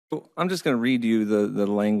Well, I'm just going to read you the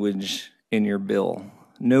language in your bill.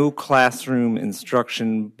 No classroom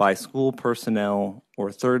instruction by school personnel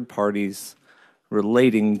or third parties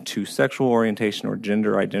relating to sexual orientation or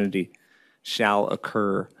gender identity shall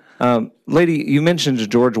occur. Lady, you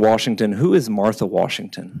mentioned George Washington. Who is Martha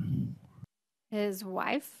Washington? His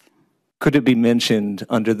wife. Could it be mentioned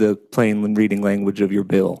under the plain reading language of your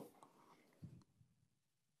bill?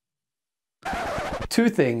 Two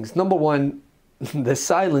things. Number one, the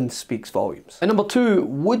silence speaks volumes. And number two,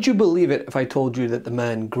 would you believe it if I told you that the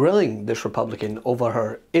man grilling this Republican over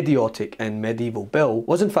her idiotic and medieval bill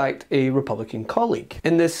was in fact a Republican colleague?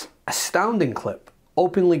 In this astounding clip,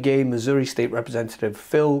 openly gay Missouri State Representative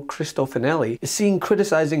Phil Christofanelli is seen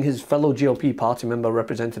criticizing his fellow GOP party member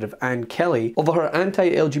Representative Kelley over her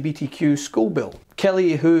anti-LGBTQ school bill.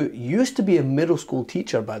 Kelley, who used to be a middle school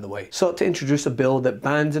teacher by the way, sought to introduce a bill that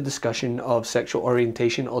bans a discussion of sexual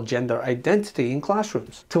orientation or gender identity in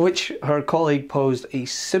classrooms, to which her colleague posed a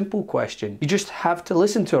simple question. You just have to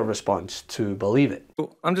listen to her response to believe it.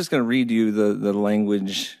 Well, I'm just going to read you the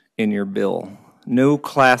language in your bill. No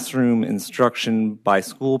classroom instruction by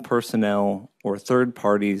school personnel or third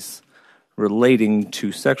parties relating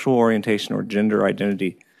to sexual orientation or gender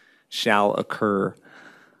identity shall occur.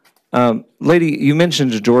 Lady, you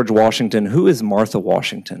mentioned George Washington. Who is Martha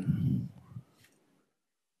Washington?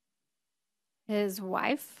 His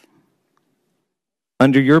wife.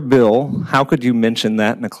 Under your bill, how could you mention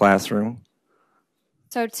that in a classroom?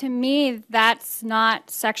 So to me, that's not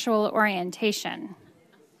sexual orientation.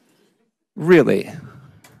 Really?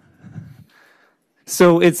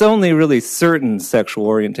 So it's only really certain sexual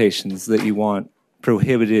orientations that you want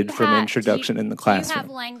prohibited from introduction in the classroom. Do you have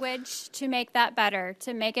language to make that better,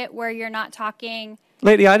 to make it where you're not talking?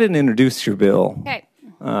 Lady, I didn't introduce your bill. Okay.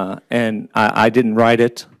 And I didn't write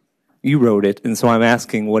it. You wrote it, and so I'm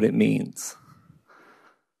asking what it means.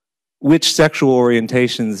 Which sexual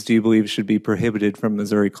orientations do you believe should be prohibited from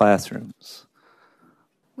Missouri classrooms?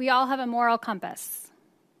 We all have a moral compass.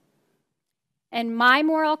 And my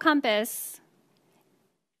moral compass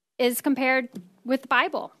is compared with the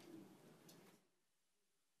Bible.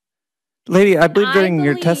 Lady, I believe during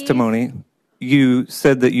your testimony, you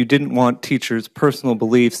said that you didn't want teachers' personal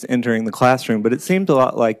beliefs entering the classroom, but it seemed a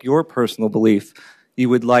lot like your personal belief you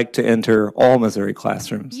would like to enter all Missouri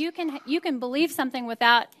classrooms. You can believe something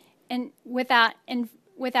without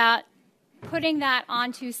putting that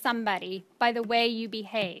onto somebody by the way you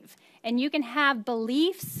behave. And you can have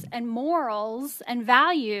beliefs and morals and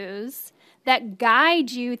values that guide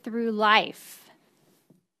you through life.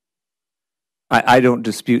 I don't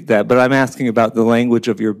dispute that, but I'm asking about the language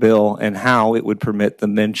of your bill and how it would permit the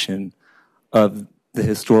mention of the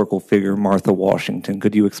historical figure Martha Washington.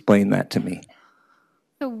 Could you explain that to me?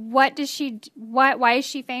 So why is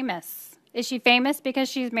she famous? Is she famous because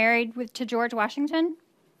she's married to George Washington?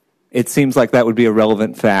 It seems like that would be a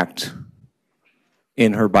relevant fact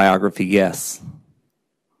in her biography, yes.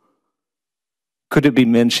 Could it be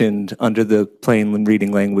mentioned under the plain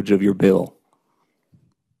reading language of your bill?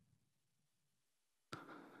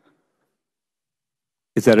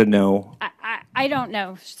 Is that a no? I don't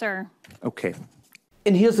know, sir. Okay.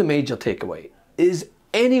 And here's the major takeaway. Is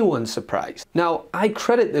anyone surprised? Now, I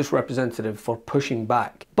credit this representative for pushing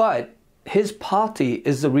back, but his party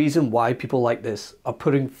is the reason why people like this are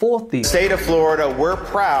putting forth these. State of Florida, we're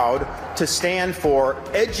proud to stand for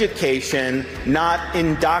education, not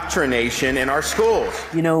indoctrination in our schools.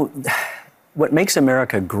 You know, what makes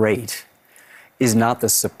America great is not the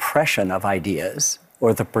suppression of ideas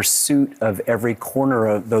or the pursuit of every corner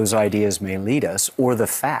of those ideas may lead us or the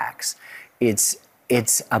facts. It's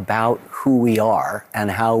about who we are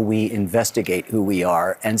and how we investigate who we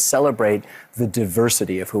are and celebrate the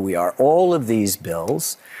diversity of who we are. All of these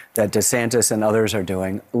bills that DeSantis and others are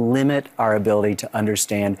doing limit our ability to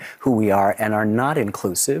understand who we are and are not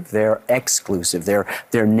inclusive. They're exclusive.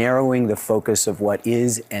 They're narrowing the focus of what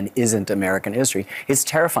is and isn't American history. It's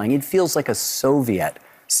terrifying. It feels like a Soviet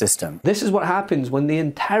system. This is what happens when the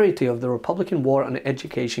entirety of the Republican war on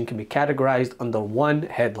education can be categorized under one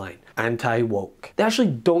headline: anti-woke. They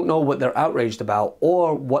actually don't know what they're outraged about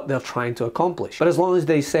or what they're trying to accomplish. But as long as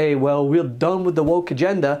they say, well, we're done with the woke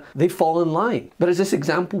agenda, they fall in line. But as this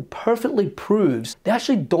example perfectly proves, they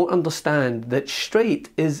actually don't understand that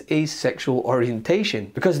straight is a sexual orientation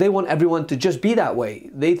because they want everyone to just be that way.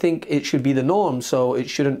 They think it should be the norm, so it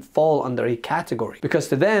shouldn't fall under a category. Because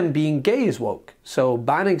to them, being gay is woke. So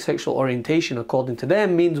banning sexual orientation, according to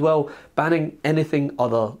them, means, well, banning anything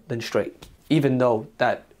other than straight. Even though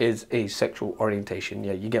that is a sexual orientation.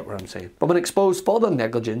 Yeah, you get what I'm saying. But when exposed for their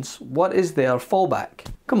negligence, what is their fallback?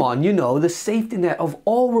 Come on, you know, the safety net of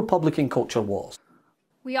all Republican culture wars.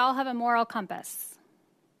 We all have a moral compass.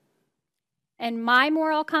 And my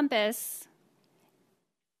moral compass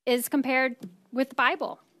is compared with the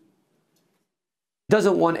Bible.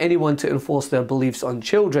 Doesn't want anyone to enforce their beliefs on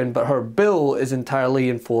children, but her bill is entirely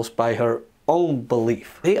enforced by her own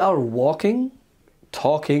belief. They are walking,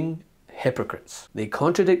 talking hypocrites. They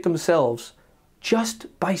contradict themselves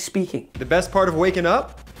just by speaking. The best part of waking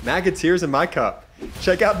up? MAGA tears in my cup.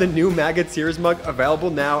 Check out the new MAGA tears mug available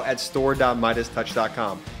now at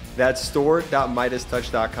store.MeidasTouch.com. That's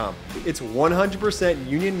store.MeidasTouch.com. It's 100%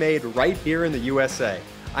 union made right here in the USA.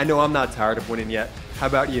 I know I'm not tired of winning yet. How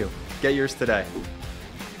about you? Get yours today.